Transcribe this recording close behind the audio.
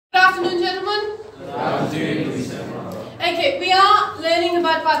Okay, we are learning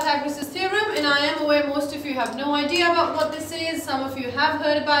about Pythagoras Theorem, and I am aware most of you have no idea about what this is. Some of you have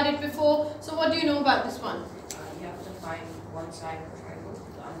heard about it before. So what do you know about this one? You have to find one side of the triangle,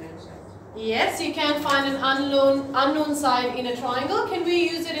 the unknown side. Yes, you can find an unknown side in a triangle. Can we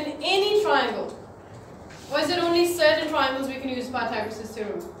use it in any triangle? Or is it only certain triangles we can use Pythagoras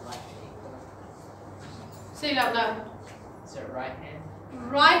Theorem? Say it out loud. Is it right hand?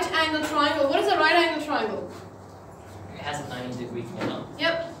 Right angle triangle. What is a right angle triangle? It has a 90-degree corner.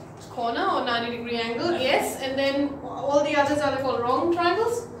 Yep, corner or 90-degree angle, yes. And then all the others are called wrong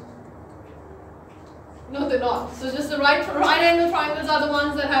triangles? No, they're not. So just the right angle triangles are the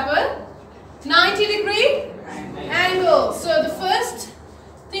ones that have a 90-degree angle. So the first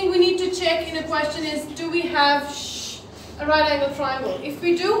thing we need to check in a question is, do we have a right angle triangle? If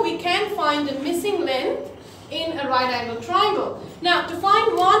we do, we can find a missing length in a right angle triangle. Now, to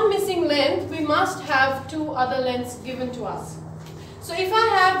find one missing length, we must have two other lengths given to us. So if I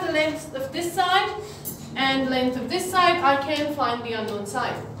have the length of this side and length of this side, I can find the unknown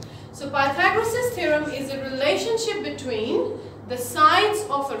side. So Pythagoras' theorem is a relationship between the sides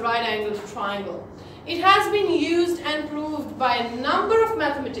of a right angled triangle. It has been used and proved by a number of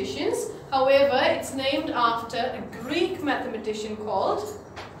mathematicians. However, it's named after a Greek mathematician called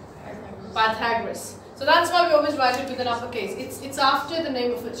Pythagoras. So that's why we always write it with an uppercase. It's after the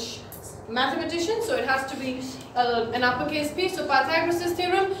name of a mathematician, so it has to be an uppercase P. So Pythagoras'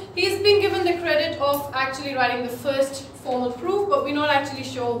 theorem, he's been given the credit of actually writing the first formal proof, but we're not actually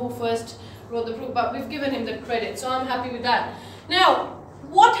sure who first wrote the proof, but we've given him the credit, so I'm happy with that. Now,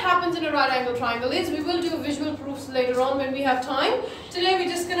 what happens in a right angle triangle is, we will do visual proofs later on when we have time. Today we're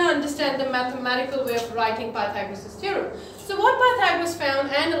just going to understand the mathematical way of writing Pythagoras' theorem. So what Pythagoras found,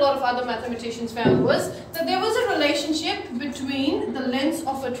 and a lot of other mathematicians found, was that there was a relationship between the lengths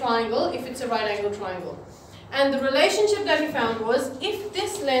of a triangle if it's a right angle triangle. And the relationship that he found was, if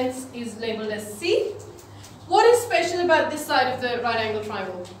this length is labeled as C, what is special about this side of the right angle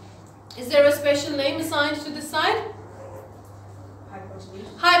triangle? Is there a special name assigned to this side?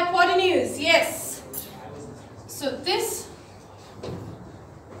 Hypotenuse, yes. So this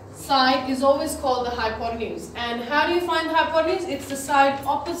side is always called the hypotenuse. And how do you find the hypotenuse? It's the side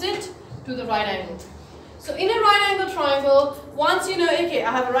opposite to the right angle. So in a right angle triangle, once you know, okay, I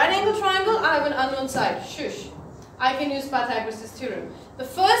have a right angle triangle, I have an unknown side. Shush. I can use Pythagoras' theorem. The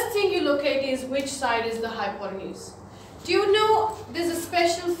first thing you locate is which side is the hypotenuse. Do you know there's a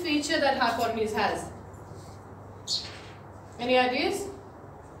special feature that hypotenuse has? Any ideas?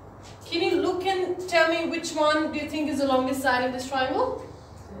 Can you look and tell me which one do you think is the longest side in this triangle?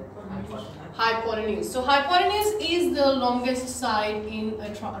 Hypotenuse. So hypotenuse is the longest side in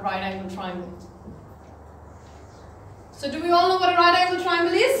a right angle triangle. So do we all know what a right angle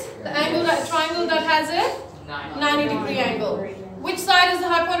triangle is? The triangle that has a 90-degree angle. Which side is the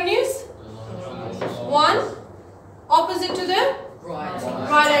hypotenuse? One opposite to the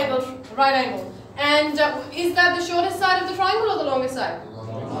right angle. And is that the shortest side of the triangle or the longest side?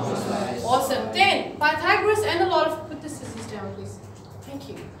 Awesome. Then Pythagoras and a lot of, put the scissors down please. Thank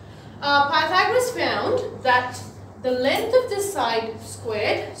you. Pythagoras found that the length of this side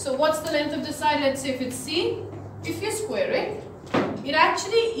squared. So what's the length of this side? Let's say if it's C, if you square it, it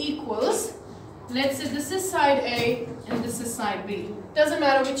actually equals, let's say this is side A and this is side B. Doesn't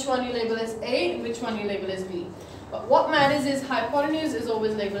matter which one you label as A and which one you label as B. But what matters is hypotenuse is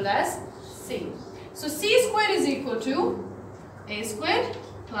always labeled as C. So C squared is equal to A squared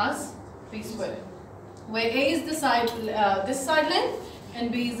plus B squared, where A is the side, this side length,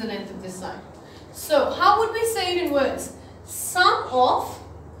 and B is the length of this side. So how would we say it in words? Sum of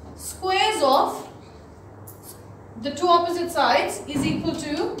squares of the two opposite sides is equal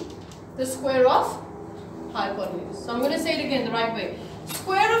to the square of hypotenuse. So I'm going to say it again the right way.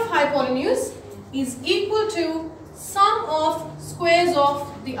 Square of hypotenuse is equal to sum of squares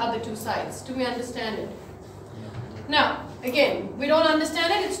of the other two sides. Do we understand it? Now, again, we don't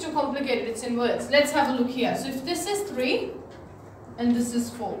understand it, it's too complicated, it's in words. Let's have a look here. So if this is 3 and this is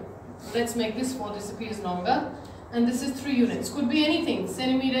 4, let's make this 4 disappears longer, and this is 3 units. Could be anything,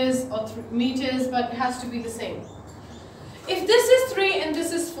 centimeters or meters, but it has to be the same. If this is 3 and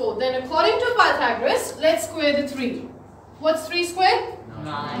this is 4, then according to Pythagoras, let's square the 3. What's 3 squared?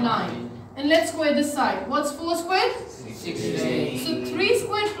 9. And let's square this side. What's 4 squared? 16. So 3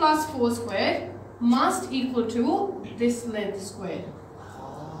 squared plus 4 squared must equal to this length squared.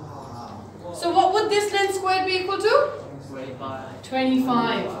 So what would this length squared be equal to?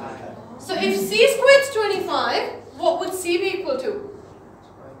 25. So if C squared is 25, what would C be equal to?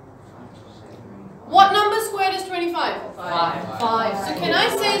 What number squared is 25? 5. 5. So can I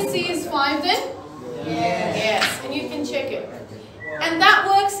say C is 5 then? Yes, and you can check it. And that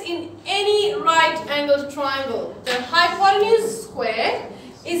works in any right angled triangle. The hypotenuse squared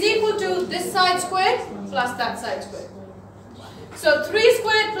is equal to this side squared plus that side squared. So 3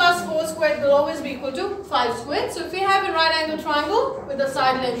 squared plus 4 squared will always be equal to 5 squared. So if we have a right angled triangle with a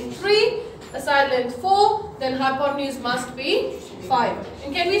side length 3, a side length 4, then hypotenuse must be 5.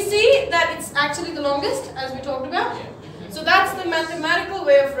 And can we see that it's actually the longest as we talked about? So that's the mathematical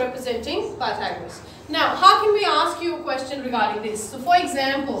way of representing Pythagoras. Now, how can we ask you a question regarding this? So for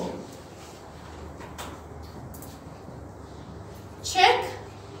example, check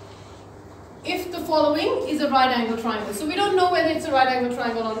if the following is a right angle triangle. So we don't know whether it's a right angle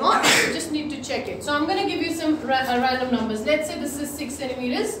triangle or not, we just need to check it. So I'm going to give you some random numbers. Let's say this is 6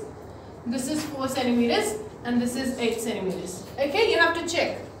 centimeters, this is 4 centimeters, and this is 8 centimeters. Okay, you have to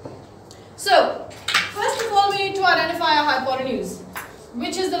check. So, first of all we need to identify our hypotenuse.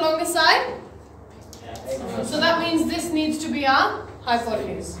 Which is the longest side? So that means this needs to be our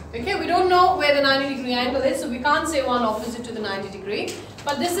hypotenuse. Okay, we don't know where the 90-degree angle is, so we can't say one opposite to the 90-degree.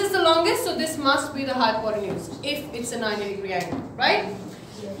 But this is the longest, so this must be the hypotenuse if it's a 90-degree angle, right?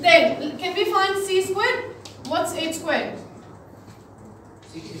 Then, can we find c squared? What's 8 squared?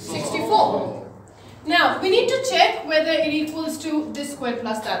 64. Now, we need to check whether it equals to this squared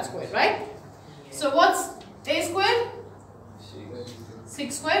plus that squared, right? So what's a squared?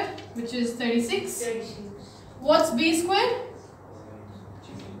 6 squared, which is 36. What's b squared?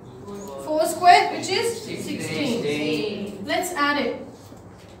 4 squared, which is 16. Let's add it.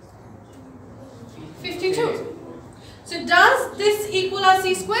 52. So does this equal our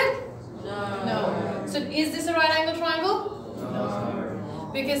c squared? No. So is this a right angle triangle? No.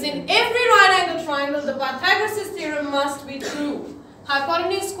 Because in every right angle triangle, the Pythagoras theorem must be true.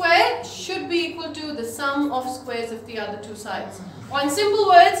 Hypotenuse squared should be equal to the sum of squares of the other two sides. Or in simple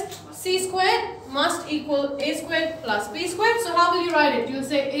words, c squared must equal a squared plus b squared. So how will you write it? You'll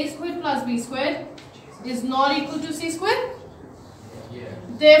say a squared plus b squared is not equal to c squared.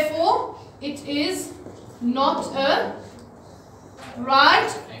 Therefore, it is not a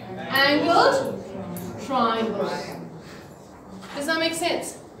right angled triangle. Does that make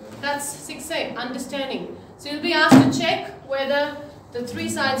sense? That's 6a, understanding. So you'll be asked to check whether the three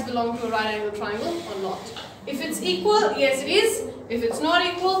sides belong to a right angle triangle or not. If it's equal, yes it is. If it's not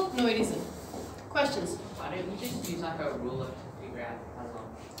equal, no it isn't. Questions? Why don't we just use like a ruler to figure out how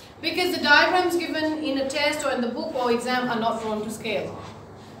long? Because the diagrams given in a test or in the book or exam are not drawn to scale.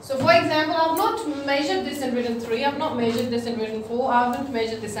 So for example, I have not measured this and written 3, I have not measured this and written 4, I haven't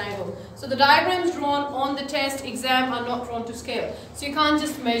measured this angle. So the diagrams drawn on the test exam are not drawn to scale. So you can't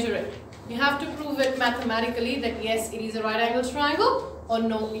just measure it. You have to prove it mathematically that yes, it is a right angle triangle or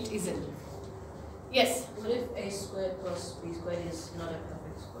no, it isn't. Yes? What if a squared plus b squared is not a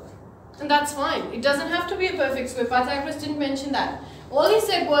perfect square? And that's fine. It doesn't have to be a perfect square. Pythagoras didn't mention that. All he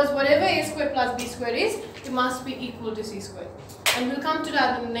said was whatever a squared plus b squared is, it must be equal to c squared. And we'll come to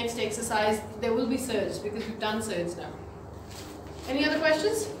that in the next exercise. There will be surds because we've done surds now. Any other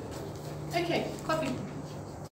questions? Okay, copy.